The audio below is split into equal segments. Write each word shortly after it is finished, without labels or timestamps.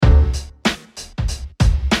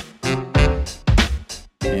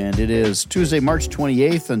And it is Tuesday, March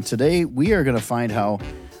 28th, and today we are going to find how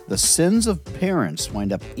the sins of parents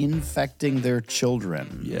wind up infecting their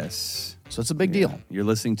children. Yes. So it's a big deal. You're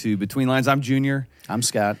listening to Between Lines. I'm Junior. I'm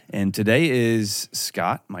Scott. And today is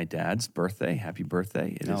Scott, my dad's birthday. Happy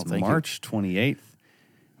birthday. It is March 28th.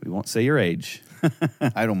 We won't say your age.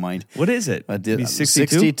 I don't mind. What is it? I did.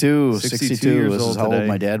 62? 62 years This old is how today. old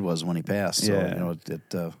my dad was when he passed. So,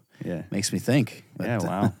 Yeah. it makes me think. Yeah,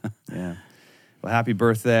 wow. Yeah. Well, happy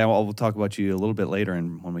birthday. We'll talk about you a little bit later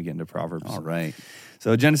when we get into Proverbs. All right.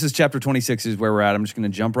 So Genesis chapter 26 is where we're at. I'm just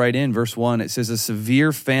going to jump right in. Verse 1, it says, a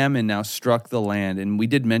severe famine now struck the land. And we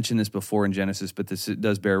did mention this before in Genesis, but this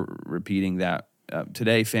does bear repeating that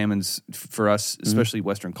today famines for us, especially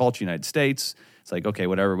Western culture, United States, it's like, okay,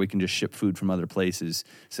 whatever, we can just ship food from other places.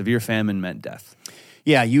 Severe famine meant death.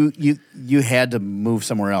 Yeah, you had to move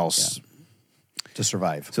somewhere else to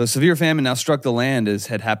survive. So a severe famine now struck the land as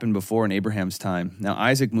had happened before in Abraham's time. Now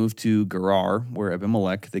Isaac moved to Gerar, where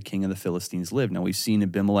Abimelech, the king of the Philistines, lived. Now we've seen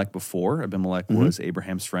Abimelech before. Abimelech was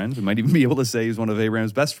Abraham's friend. We might even be able to say he's one of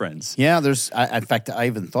Abraham's best friends. Yeah, in fact, I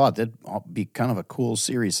even thought that'd be kind of a cool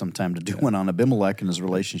series sometime to do one on Abimelech and his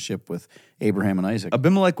relationship with Abraham and Isaac.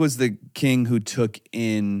 Abimelech was the king who took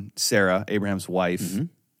in Sarah, Abraham's wife,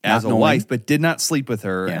 as Not a knowing. wife, but did not sleep with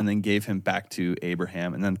her, Yeah. and then gave him back to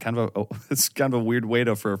Abraham. And then it's kind of a weird way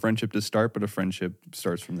for a friendship to start, but a friendship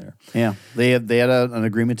starts from there. Yeah, they had an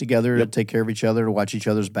agreement together to take care of each other, to watch each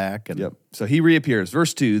other's back. And Yep. So he reappears.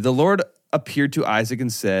 Verse 2, the Lord appeared to Isaac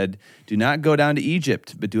and said, do not go down to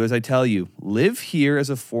Egypt, but do as I tell you. Live here as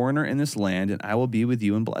a foreigner in this land, and I will be with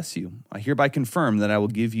you and bless you. I hereby confirm that I will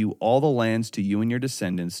give you all the lands to you and your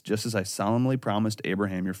descendants, just as I solemnly promised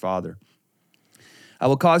Abraham your father. I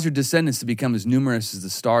will cause your descendants to become as numerous as the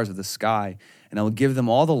stars of the sky, and I will give them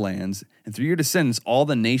all the lands, and through your descendants all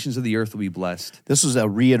the nations of the earth will be blessed. This is a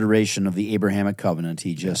reiteration of the Abrahamic covenant.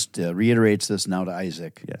 He just reiterates this now to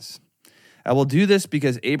Isaac. Yes. I will do this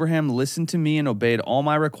because Abraham listened to me and obeyed all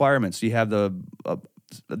my requirements. So you have the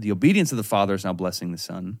obedience of the father is now blessing the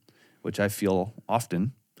son, which I feel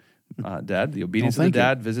often. Dad, the obedience of the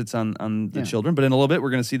dad visits on the children, but in a little bit we're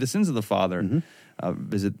going to see the sins of the father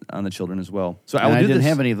visit on the children as well. So I didn't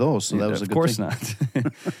have any of those, so that was a good thing. Of course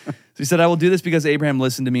not. So he said, I will do this because Abraham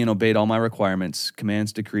listened to me and obeyed all my requirements,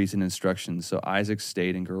 commands, decrees, and instructions. So Isaac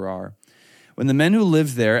stayed in Gerar. When the men who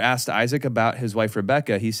lived there asked Isaac about his wife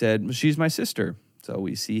Rebekah, he said, well, she's my sister. So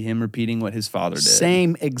we see him repeating what his father did.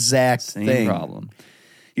 Same exact Same thing. problem.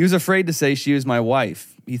 He was afraid to say she was my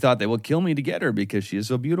wife. He thought they will kill me to get her because she is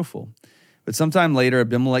so beautiful. But sometime later,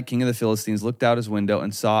 Abimelech, king of the Philistines, looked out his window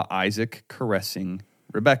and saw Isaac caressing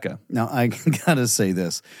Rebekah. Now, I got to say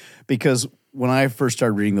this, because when I first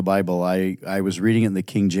started reading the Bible, I was reading it in the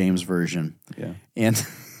King James Version. Yeah. And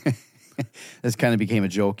this kind of became a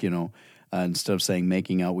joke, instead of saying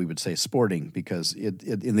making out, we would say sporting, because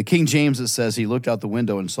in the King James it says he looked out the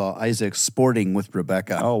window and saw Isaac sporting with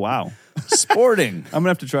Rebekah. Oh, wow. Sporting. I'm going to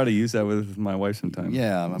have to try to use that with my wife sometime.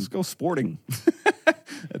 Yeah. Let's go sporting.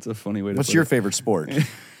 That's a funny way to What's put your it. favorite sport?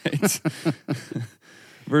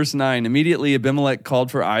 Verse 9, immediately Abimelech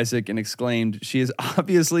called for Isaac and exclaimed, she is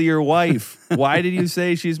obviously your wife. Why did you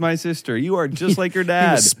say she's my sister? You are just like your He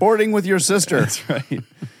dad. was sporting with your sister. That's right.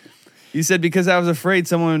 He said, because I was afraid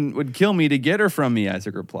someone would kill me to get her from me,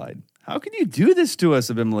 Isaac replied. How can you do this to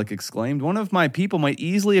us, Abimelech exclaimed. One of my people might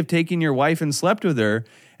easily have taken your wife and slept with her,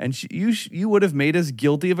 and you would have made us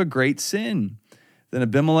guilty of a great sin. Then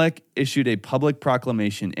Abimelech issued a public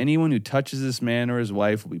proclamation. Anyone who touches this man or his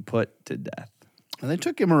wife will be put to death. And they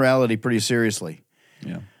took immorality pretty seriously.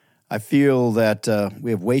 Yeah. I feel that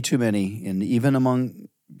we have way too many, even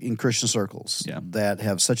in Christian circles, that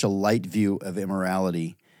have such a light view of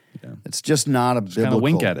immorality. Yeah. It's just not a biblical. Kind of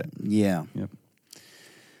wink at it. Yeah. Yep.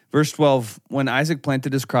 Verse 12, when Isaac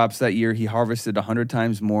planted his crops that year, he harvested 100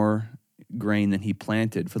 times more grain than he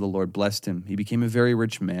planted, for the Lord blessed him. He became a very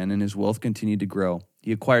rich man, and his wealth continued to grow.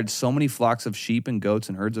 He acquired so many flocks of sheep and goats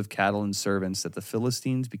and herds of cattle and servants that the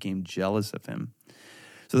Philistines became jealous of him.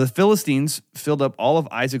 So the Philistines filled up all of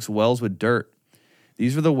Isaac's wells with dirt.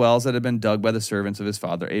 These were the wells that had been dug by the servants of his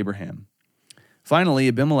father Abraham. Finally,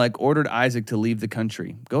 Abimelech ordered Isaac to leave the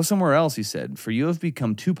country. Go somewhere else, he said, for you have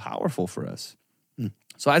become too powerful for us.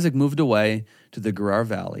 So Isaac moved away to the Gerar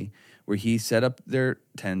Valley, where he set up their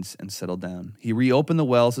tents and settled down. He reopened the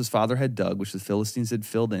wells his father had dug, which the Philistines had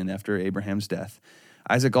filled in after Abraham's death.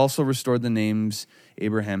 Isaac also restored the names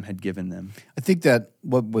Abraham had given them. I think that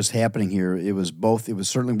what was happening here, it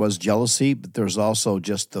certainly was jealousy, but there was also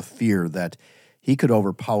just the fear that he could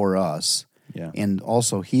overpower us. Yeah. And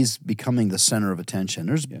also he's becoming the center of attention.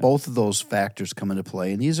 There's both of those factors come into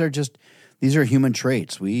play. And these are human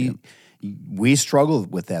traits. We struggle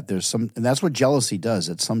with that. And that's what jealousy does.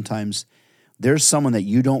 It's sometimes there's someone that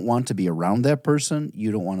you don't want to be around that person.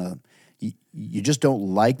 You don't want to. You just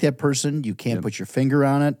don't like that person. You can't put your finger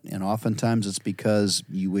on it, and oftentimes it's because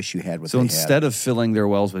you wish you had what they had. So instead of filling their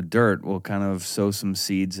wells with dirt, we'll kind of sow some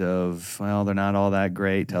seeds of, well, they're not all that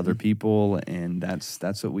great to other people, and that's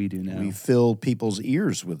what we do now. We fill people's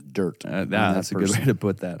ears with dirt. That's a good way to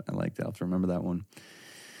put that. I like that. I'll have to remember that one.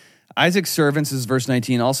 Isaac's servants, this is verse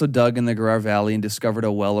 19, also dug in the Gerar Valley and discovered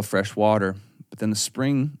a well of fresh water. But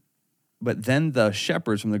then the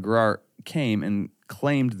shepherds from the Gerar came and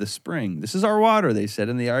claimed the spring. This is our water, they said,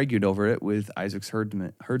 and they argued over it with Isaac's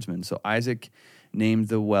herdsmen. So Isaac named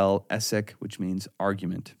the well Esek, which means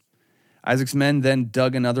argument. Isaac's men then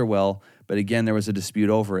dug another well, but again there was a dispute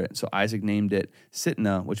over it. So Isaac named it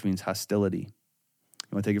Sitnah, which means hostility.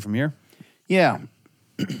 You want to take it from here? Yeah.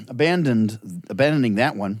 Abandoning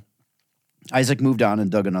that one, Isaac moved on and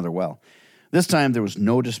dug another well. This time there was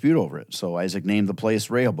no dispute over it. So Isaac named the place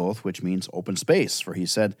Rehoboth, which means open space, for he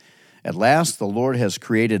said, "At last the Lord has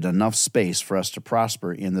created enough space for us to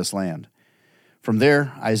prosper in this land." From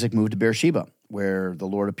there, Isaac moved to Beersheba, where the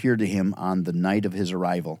Lord appeared to him on the night of his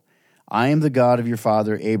arrival. "I am the God of your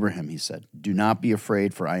father Abraham," he said. "Do not be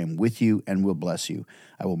afraid, for I am with you and will bless you.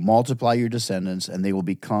 I will multiply your descendants, and they will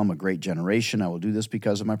become a great generation. I will do this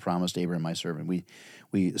because of my promise to Abraham, my servant."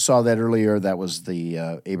 We saw that earlier. That was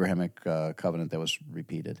the Abrahamic covenant that was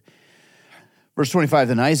repeated. Verse 25,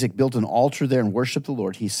 then Isaac built an altar there and worshiped the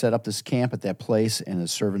Lord. He set up this camp at that place, and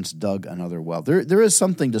his servants dug another well. There is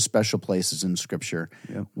something to special places in Scripture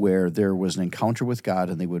where there was an encounter with God,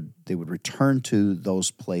 and they would return to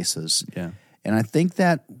those places. Yeah. And I think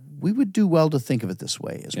that we would do well to think of it this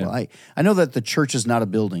way as well. I know that the church is not a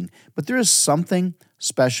building, but there is something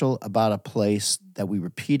special about a place that we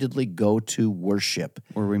repeatedly go to worship.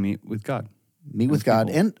 Where we meet with God. Meet with God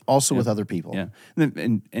and also with other people. Yeah.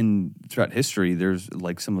 And throughout history, there's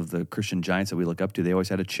like some of the Christian giants that we look up to, they always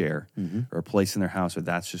had a chair or a place in their house where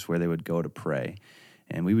that's just where they would go to pray.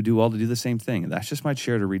 And we would do well to do the same thing. And that's just my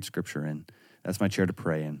chair to read Scripture in. That's my chair to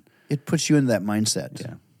pray in. It puts you in that mindset.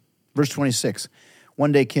 Yeah. Verse 26.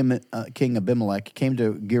 One day King Abimelech came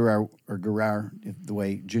to Gerar, the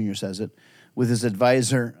way Junior says it, with his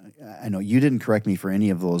advisor. I know you didn't correct me for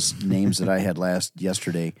any of those names that I had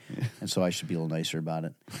yesterday, and so I should be a little nicer about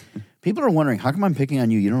it. People are wondering, how come I'm picking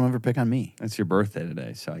on you? You don't ever pick on me. It's your birthday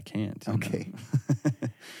today, so I can't. Okay.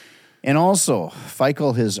 And also,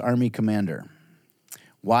 Phicol, his army commander.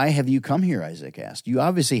 "Why have you come here?" Isaac asked. "You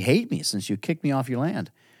obviously hate me since you kicked me off your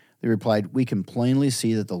land." They replied, "We can plainly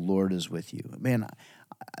see that the Lord is with you." Man,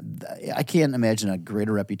 I can't imagine a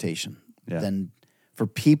greater reputation than for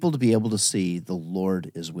people to be able to see the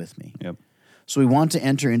Lord is with me. Yep. "So we want to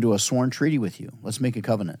enter into a sworn treaty with you. Let's make a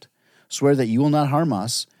covenant. Swear that you will not harm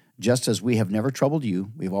us, just as we have never troubled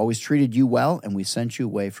you. We've always treated you well, and we sent you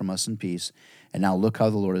away from us in peace. And now look how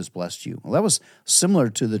the Lord has blessed you." Well, that was similar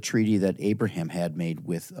to the treaty that Abraham had made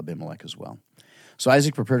with Abimelech as well. So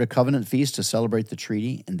Isaac prepared a covenant feast to celebrate the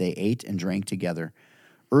treaty, and they ate and drank together.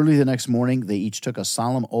 Early the next morning, they each took a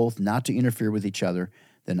solemn oath not to interfere with each other.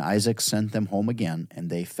 Then Isaac sent them home again,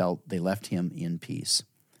 and they left him in peace.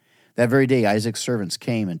 That very day, Isaac's servants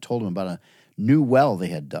came and told him about a new well they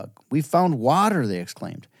had dug. "We found water," they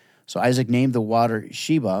exclaimed. So Isaac named the water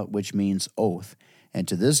Sheba, which means oath. And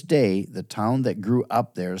to this day, the town that grew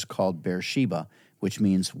up there is called Beersheba, which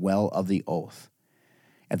means well of the oath.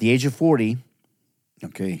 At the age of 40,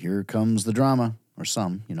 okay, here comes the drama, or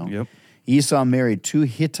some, Yep. Esau married 2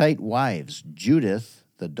 Hittite wives, Judith,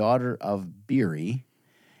 the daughter of Beeri,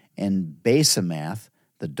 and Basemath,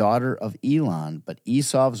 the daughter of Elon. But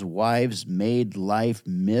Esau's wives made life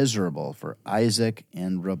miserable for Isaac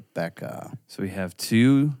and Rebekah. So we have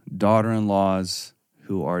 2 daughter-in-laws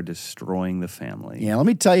who are destroying the family. Yeah, let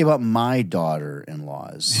me tell you about my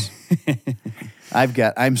daughter-in-laws.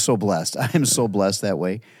 I'm so blessed. I'm so blessed that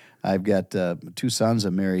way. I've got 2 sons.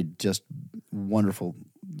 I'm married just wonderful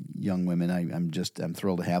young women. I'm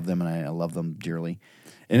thrilled to have them, and I love them dearly.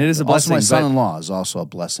 And it is a blessing. Also, my son-in-law is also a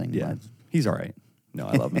blessing. Yeah, he's all right. No,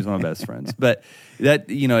 I love him. He's one of my best friends. But that,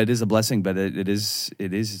 it is a blessing, but it is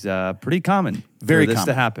pretty common Very for this common.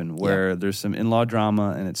 to happen, where there's some in-law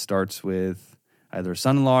drama, and it starts with either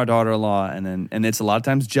son-in-law or daughter-in-law, and it's a lot of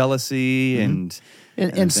times jealousy and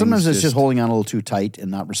sometimes it's just holding on a little too tight and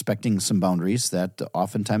not respecting some boundaries. That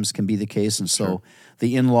oftentimes can be the case, and so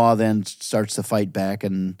the in-law then starts to fight back,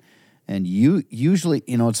 and you usually,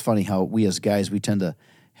 it's funny how we as guys, we tend to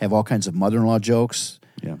have all kinds of mother-in-law jokes,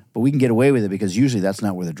 but we can get away with it because usually that's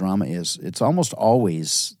not where the drama is. It's almost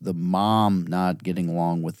always the mom not getting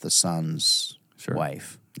along with the son's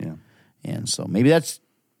wife. Yeah. And so maybe that's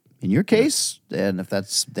in your case, and if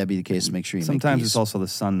that'd be the case, make sure you Sometimes make peace. it's also the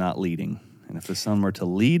son not leading. And if the son were to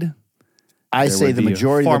lead, I there say would the be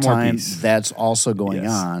majority far of the more time peace. that's also going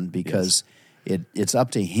Yes. on because it's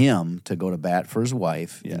up to him to go to bat for his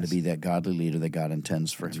wife and to Yes. be that godly leader that God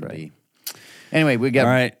intends for him to be. Anyway, we got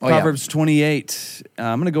all right, oh, yeah. Proverbs 28.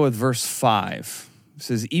 I'm going to go with verse 5. It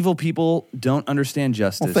says, evil people don't understand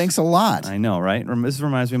justice. Well, thanks a lot. I know, right? This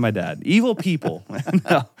reminds me of my dad. Evil people.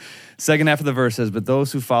 No. Second half of the verse says, but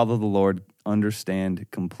those who follow the Lord understand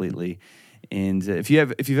completely. And if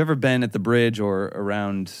you've ever been at the bridge or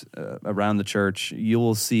around the church, you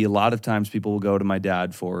will see a lot of times people will go to my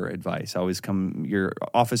dad for advice. Your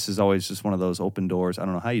office is always just one of those open doors. I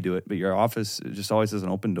don't know how you do it, but your office just always has an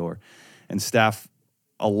open door. And staff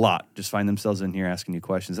a lot just find themselves in here asking you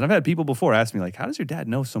questions. And I've had people before ask me, like, how does your dad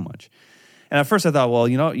know so much? And at first I thought, well,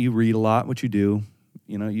 you read a lot, what you do.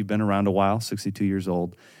 You've been around a while, 62 years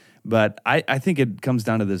old. But I think it comes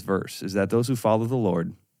down to this verse, is that those who follow the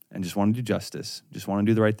Lord and just want to do justice, just want to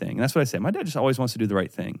do the right thing. And that's what I say. My dad just always wants to do the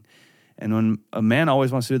right thing. And when a man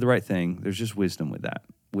always wants to do the right thing, there's just wisdom with that.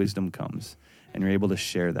 Wisdom comes, and you're able to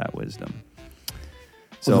share that wisdom.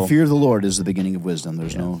 So the fear of the Lord is the beginning of wisdom.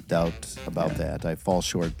 There's no doubt about that. I fall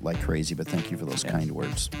short like crazy, but thank you for those kind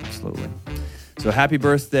words. Absolutely. So happy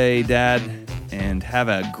birthday, Dad, and have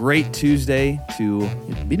a great Tuesday to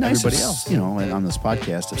It'd be nice everybody if, else. on this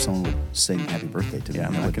podcast, if someone would sing happy birthday to me. Yeah,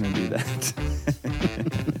 I'm That not would- going to do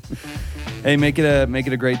that. Hey, make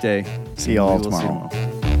it a great day. See you all We will see you tomorrow.